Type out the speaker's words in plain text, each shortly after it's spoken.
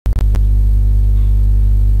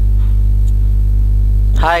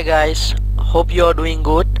Hi guys, hope you are doing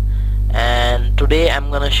good, and today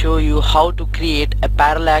I'm gonna show you how to create a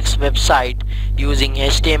Parallax website using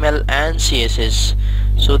HTML and CSS.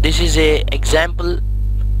 So this is a example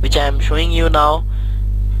which I am showing you now.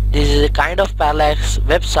 This is a kind of Parallax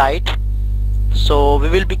website. So we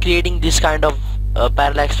will be creating this kind of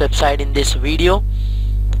Parallax website in this video.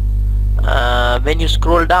 When you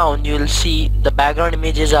scroll down, you will see the background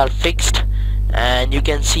images are fixed and you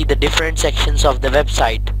can see the different sections of the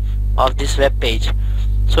website of this web page.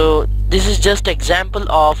 So this is just example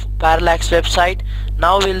of Parallax website.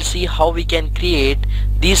 Now we'll see how we can create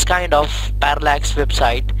this kind of Parallax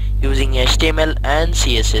website using HTML and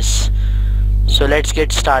CSS. So let's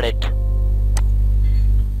get started.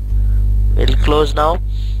 We'll close now,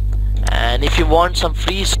 and if you want some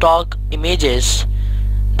free stock images,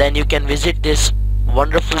 then you can visit this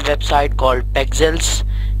wonderful website called Pexels.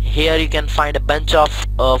 Here you can find a bunch of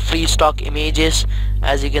free stock images,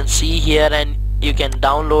 as you can see here, and you can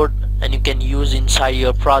download and you can use inside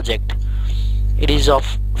your project. It is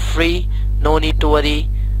of free, no need to worry,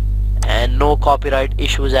 and no copyright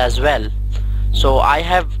issues as well. So I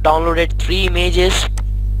have downloaded 3 images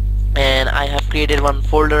and I have created one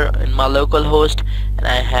folder in my local host, and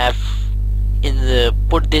I have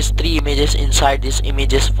put these 3 images inside this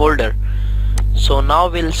images folder. So now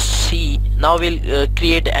we'll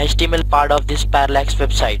create a HTML part of this Parallax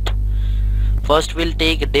website. First we'll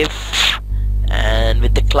take a div and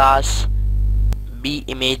with the class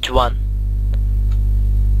bImage1,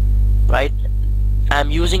 right? I'm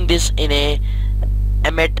using this in a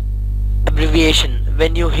Emmet abbreviation.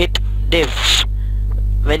 When you hit div,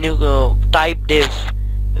 when you type div,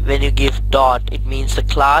 when you give dot, it means the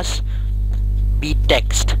class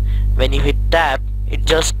bText. When you hit tab, it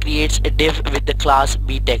just creates a div with the class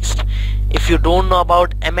bText. If you don't know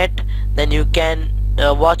about Emmet, then you can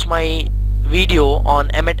watch my video on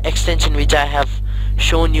Emmet extension which I have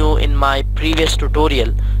shown you in my previous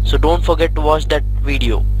tutorial. So don't forget to watch that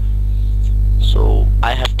video. So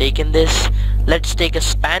I have taken this. Let's take a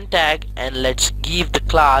span tag and let's give the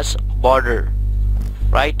class border,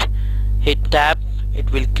 right? Hit tab, it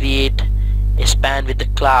will create a span with the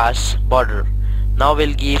class border. Now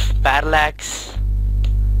we'll give parallax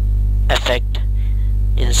effect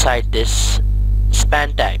inside this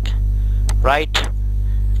span tag, right?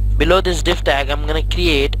 Below this div tag, I'm gonna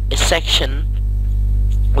create a section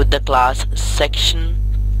with the class section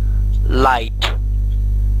light.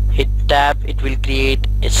 Hit tab, it will create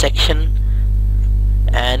a section,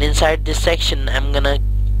 and inside this section I'm gonna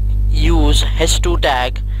use h2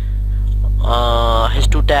 tag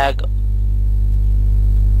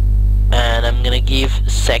and I'm gonna give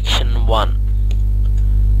section 1.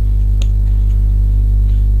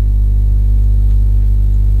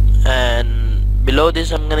 And below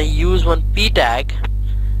this I'm gonna use one p tag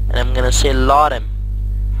and I'm gonna say lorem.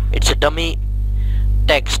 It's a dummy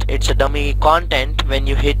text, it's a dummy content. When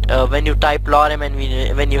you hit when you type lorem and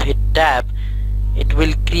when you hit tab, it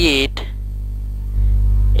will create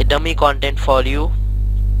a dummy content for you,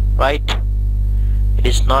 right? It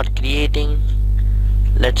is not creating.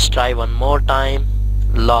 Let's try one more time.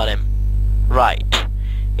 Lorem, right?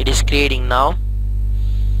 It is creating now.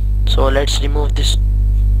 So let's remove this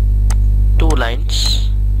 2 lines,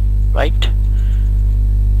 right?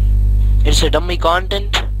 It's a dummy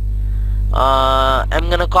content. I'm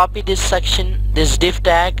gonna copy this section, this div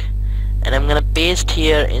tag, and I'm gonna paste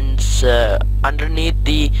here in underneath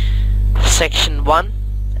the section 1,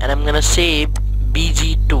 and I'm gonna say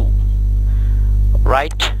bg2,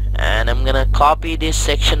 right? And I'm gonna copy this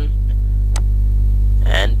section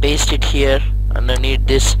and paste it here underneath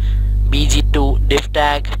this bg2 div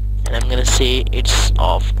tag, and I'm gonna say it's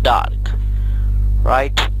of dark,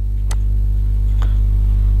 right?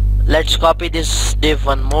 Let's copy this div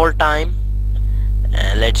one more time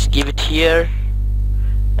and let's give it here,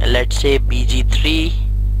 and let's say bg3.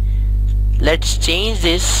 Let's change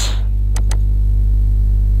this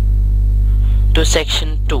to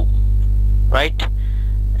section 2, right?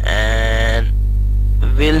 And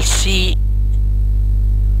we'll see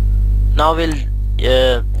now. We'll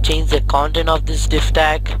change the content of this div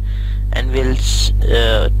tag and we'll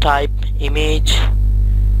type image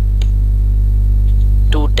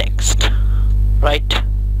to text, right?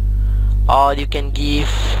 Or you can give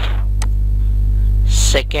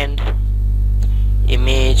second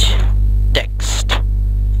image text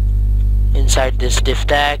inside this div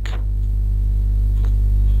tag,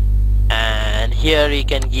 and here you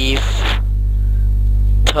can give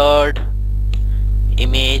third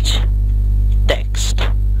image text,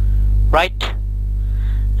 right?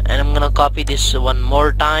 And I'm gonna copy this one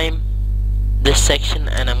more time, this section,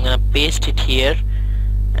 and I'm gonna paste it here,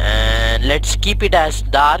 and let's keep it as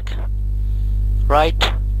dark, right?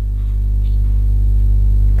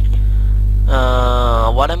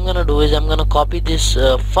 What I'm gonna do is I'm gonna copy this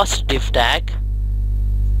first div tag,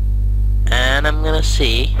 and I'm gonna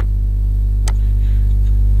say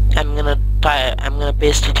I'm gonna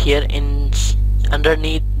paste it here in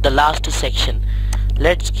underneath the last section.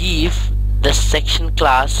 Let's give the section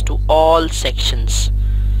class to all sections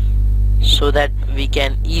so that we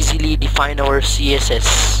can easily define our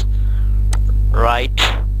CSS, right?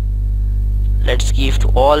 Let's give to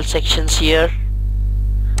all sections here.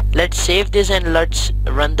 Let's save this and let's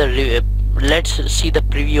run the let's see the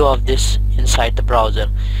preview of this inside the browser.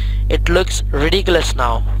 It looks ridiculous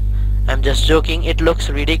now. I'm just joking, it looks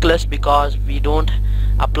ridiculous because we don't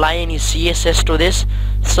apply any CSS to this.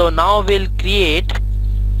 So now we'll create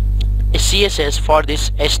a CSS for this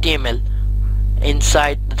HTML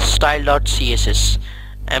inside the style.css.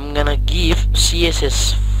 I'm gonna give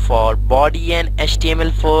CSS for body and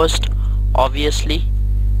HTML first, obviously,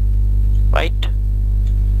 right?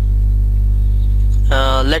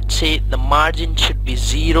 Let's say the margin should be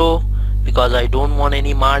 0 because I don't want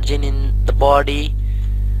any margin in the body,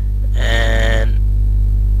 and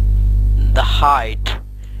the height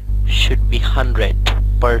should be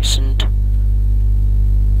 100%.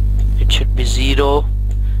 It should be 0,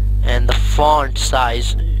 and the font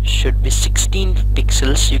size should be 16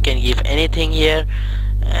 pixels. You can give anything here,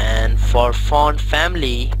 and for font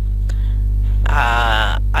family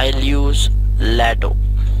I'll use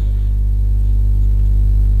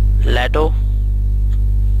Lato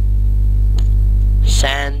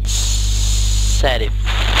sans serif,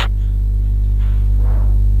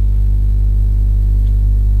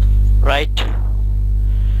 right?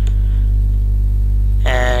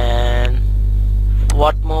 And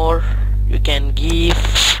what more you can give?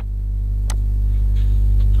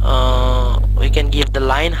 We can give the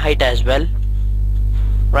line height as well,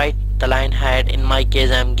 right? The line height, in my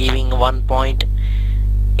case I'm giving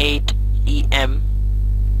 1.8 em.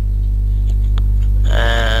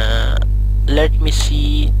 Let me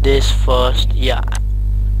see this first. Yeah,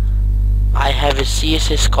 I have a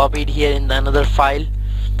CSS copied here in another file.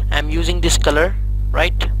 I'm using this color,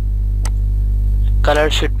 right? Color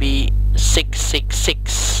should be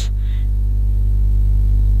 666.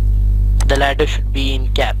 The ladder should be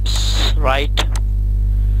in caps, right?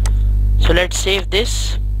 So let's save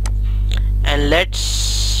this and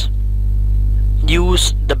let's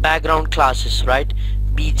use the background classes, right?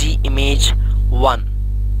 bg image 1,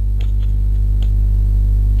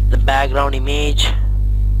 the background image,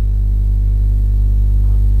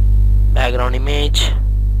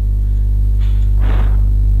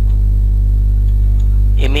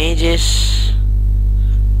 images,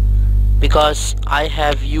 because I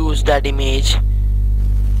have used that image.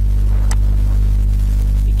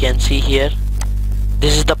 You can see here,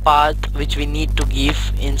 this is the path which we need to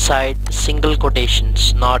give inside single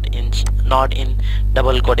quotations, not in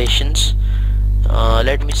double quotations.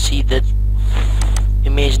 Let me see the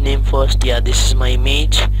image name first. Yeah, this is my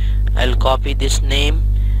image. I'll copy this name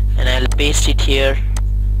and I'll paste it here,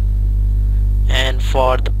 and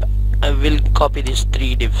for the I will copy these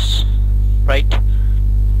 3 divs, right?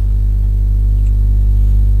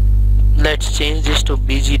 Let's change this to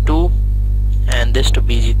bg2 and this to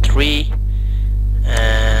bg3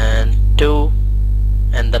 and 2,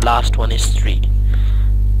 and the last one is 3.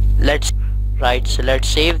 So let's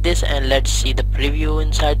save this and let's see the preview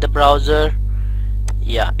inside the browser.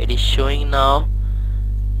 Yeah, it is showing now.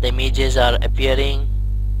 The images are appearing,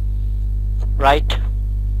 right?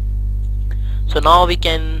 So now we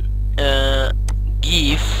can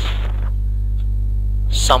give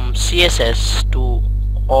some CSS to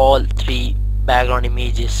all 3 background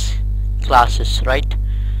images classes, right?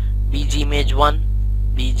 bg image 1,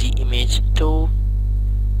 bg image 2,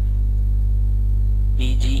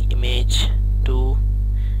 bg image 2,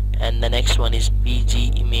 and the next one is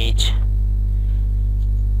bg image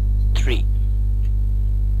 3.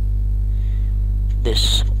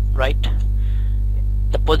 This, right?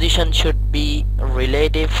 The position should be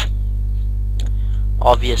relative,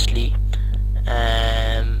 obviously,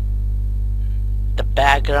 and the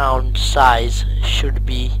background size should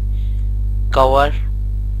be cover,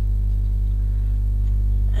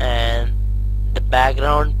 and the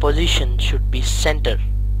background position should be center,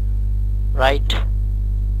 right?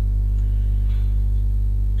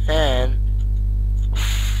 And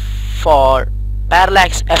for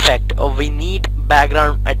parallax effect, we need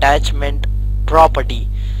background attachment property,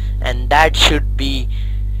 and that should be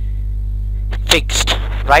fixed,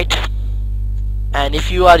 right? And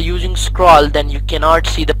if you are using scroll, then you cannot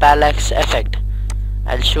see the parallax effect.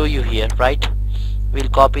 I'll show you here, right? we'll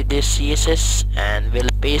copy this CSS and we'll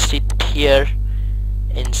paste it here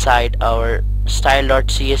inside our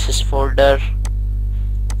style.css folder.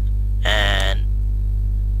 And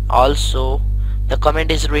also the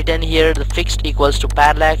comment is written here, the fixed equals to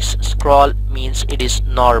parallax, scroll means it is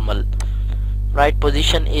normal, right?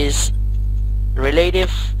 Position is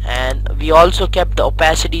relative, and we also kept the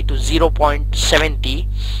opacity to 0.70,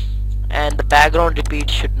 and the background repeat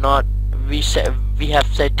should not, we have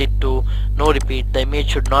set it to no repeat, the image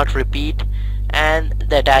should not repeat, and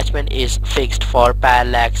the attachment is fixed for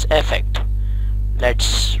parallax effect.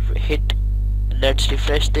 Let's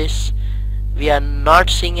refresh this. We are not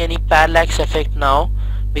seeing any parallax effect now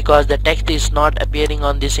because the text is not appearing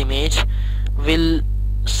on this image. We'll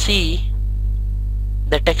see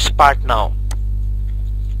the text part now.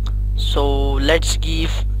 So let's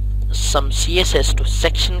give some CSS to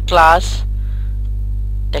section class.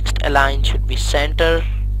 Text align should be center,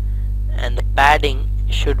 and the padding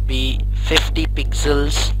should be 50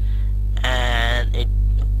 pixels, and it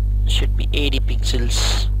should be 80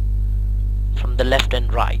 pixels from the left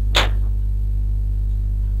and right.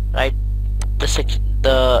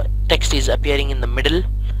 The text is appearing in the middle,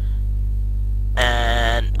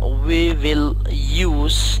 and we will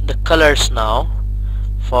use the colors now.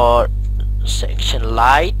 For section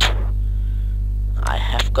light, I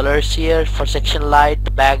have colors here. For section light,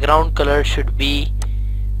 the background color should be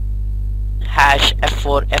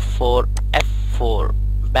 #F4 F4 F4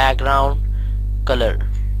 background color,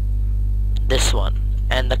 this one,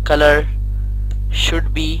 and the color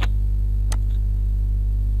should be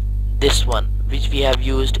this one, which we have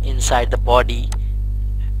used inside the body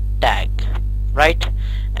tag, right?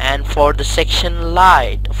 And for the section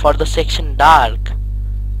light, for the section dark,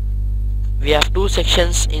 we have two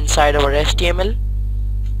sections inside our HTML,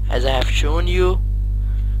 as I have shown you.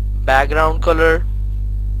 Background color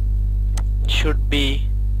should be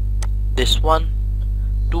this one,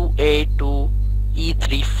 2A to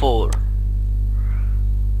E34,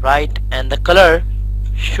 right? And the color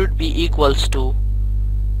should be equals to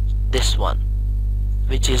this one,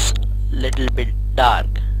 which is little bit dark,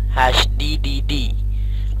 #DDD.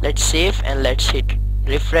 Let's save and let's hit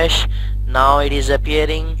refresh. Now it is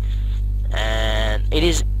appearing, and it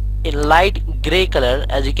is in light gray color,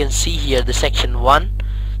 as you can see here, the section 1,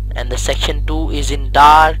 and the section 2 is in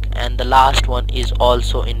dark, and the last one is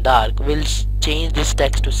also in dark. We'll change this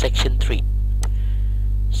text to section 3,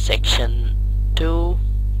 section 2,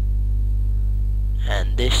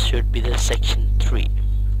 and this should be the section 3,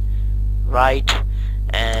 right?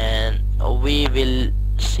 And we will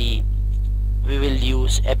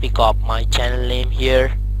use Epicop, my channel name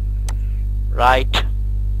here, right?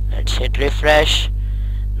 Let's hit refresh.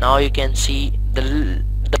 Now you can see the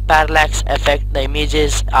parallax effect. The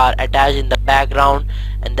images are attached in the background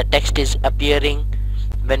and the text is appearing.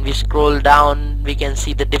 When we scroll down, we can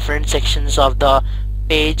see the different sections of the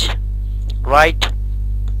page, right?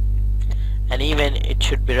 And even it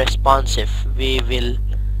should be responsive. We will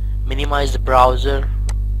minimize the browser.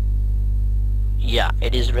 Yeah,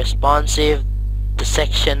 it is responsive, the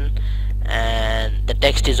section, and the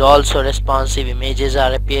text is also responsive. Images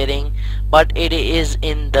are appearing, but it is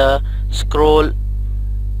in the scroll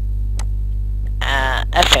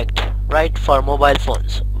effect, right, for mobile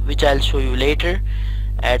phones, which I'll show you later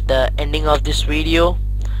at the ending of this video.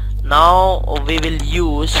 Now we will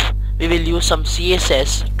use some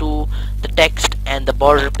CSS to the text and the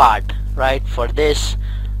border part, right? For this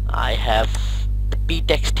I have the p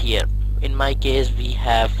text here. In my case we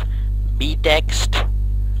have b text,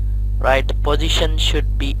 right? The position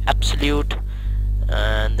should be absolute,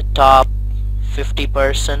 and the top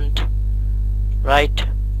 50%, right?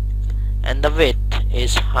 And the width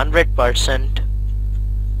is 100%.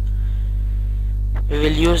 We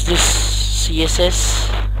will use this CSS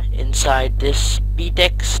inside this b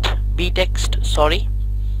text, sorry,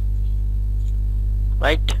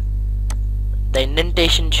 right? The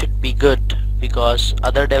indentation should be good because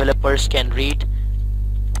other developers can read,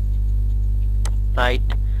 right?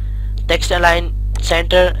 Text align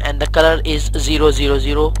center, and the color is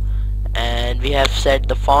 000, and we have set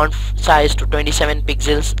the font size to 27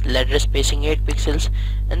 pixels, letter spacing 8 pixels,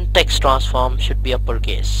 and text transform should be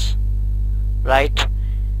uppercase, right?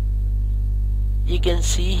 You can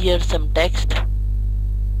see here some text,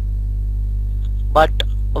 but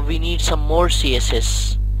we need some more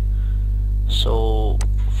CSS. So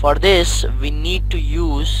for this we need to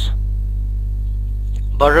use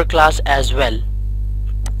border class as well,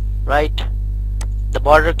 right? The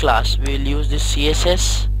border class, we will use this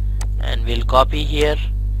CSS and we'll copy here,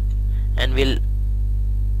 and we'll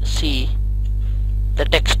see the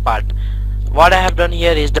text part. what I have done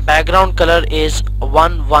here is the background color is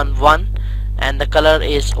 111 and the color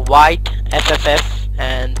is white FFF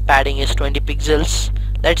and padding is 20 pixels.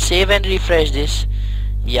 Let's save and refresh this.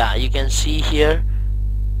 Yeah, you can see here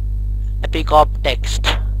epic of text,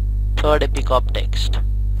 third epic of text.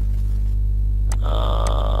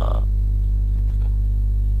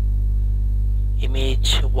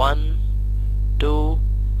 Image 1, 2,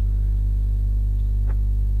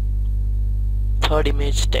 third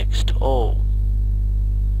image text. Oh,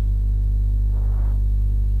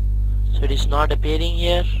 so it is not appearing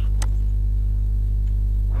here.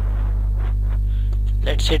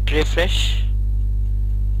 Let's hit refresh.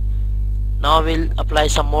 Now we'll apply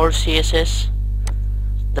some more CSS.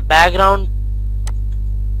 The background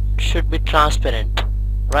should be transparent,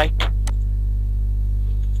 right?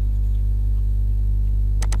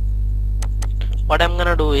 What I'm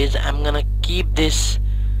gonna do is I'm gonna keep this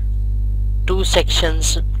two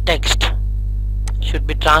sections text should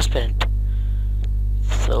be transparent.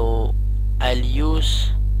 So I'll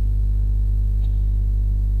use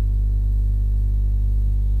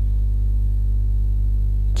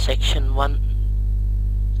section 1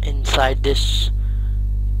 inside this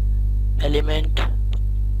element.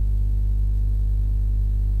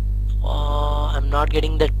 I'm not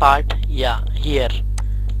getting that part. Yeah, here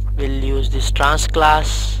we'll use this trans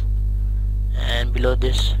class, and below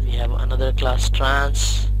this we have another class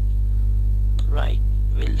trans. Right,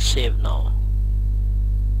 we'll save now.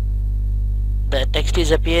 The text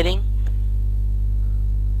is appearing,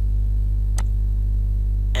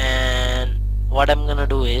 and what I'm gonna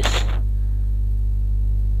do is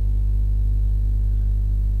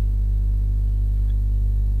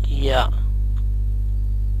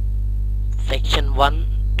section 1,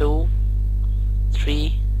 2,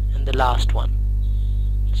 3 and the last one.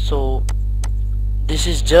 So this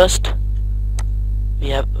is just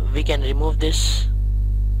we can remove this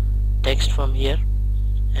text from here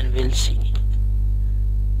and we'll see.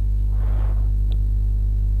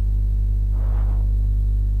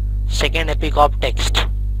 Second epic of text.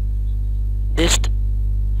 This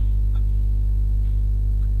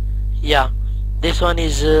one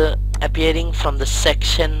is appearing from the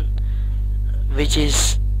section which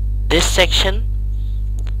is this section,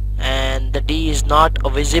 and the D is not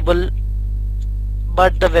visible,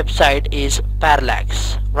 but the website is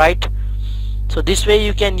Parallax, right? So this way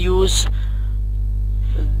you can use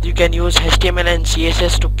HTML and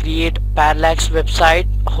CSS to create Parallax website.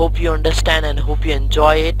 Hope you understand and hope you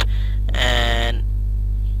enjoy it, and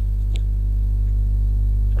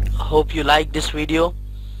hope you like this video.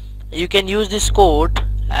 You can use this code.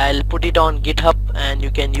 I'll put it on GitHub and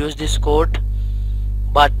you can use this code,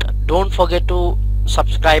 but don't forget to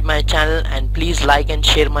subscribe my channel and please like and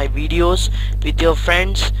share my videos with your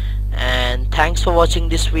friends. And thanks for watching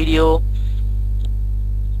this video.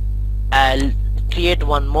 I'll create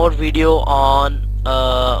one more video on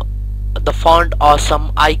the font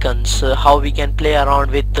awesome icons, how we can play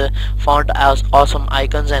around with the font awesome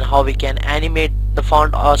icons and how we can animate the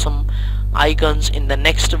font awesome icons in the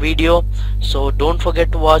next video. So don't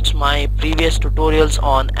forget to watch my previous tutorials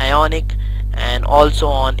on Ionic and also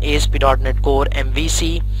on ASP.NET Core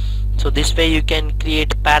MVC. So this way you can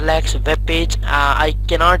create Parallax web page. I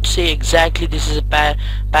cannot say exactly this is a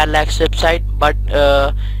Parallax website, but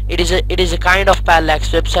it is a kind of Parallax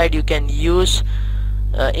website. You can use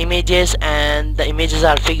images, and the images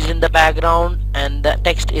are fixed in the background and the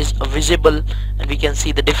text is visible, and we can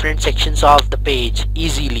see the different sections of the page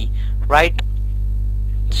easily, right?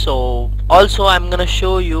 So also I'm gonna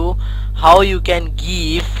show you how you can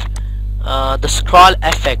give the scroll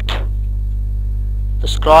effect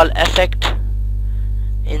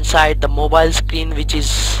inside the mobile screen, which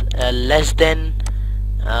is less than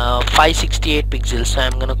 568 pixels. So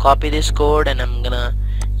I'm gonna copy this code and I'm gonna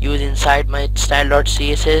use inside my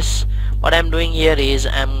style.css. What I'm doing here is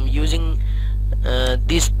I'm using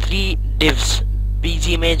these three divs,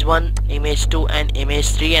 BG image 1, image 2 and image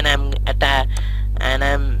 3, and I'm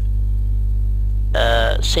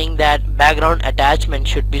saying that background attachment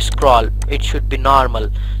should be scroll, it should be normal.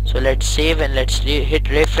 So let's save and let's hit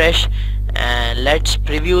refresh, and let's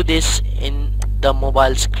preview this in the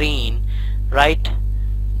mobile screen, right?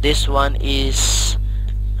 This one is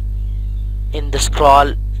in the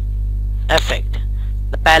scroll effect.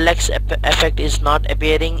 The parallax effect is not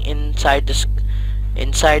appearing inside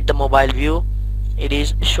the mobile view. It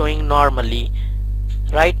is showing normally,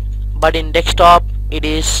 right? But in desktop it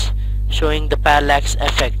is showing the parallax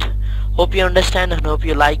effect. Hope you understand and hope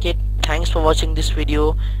you like it. Thanks for watching this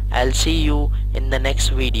video. I'll see you in the next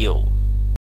video.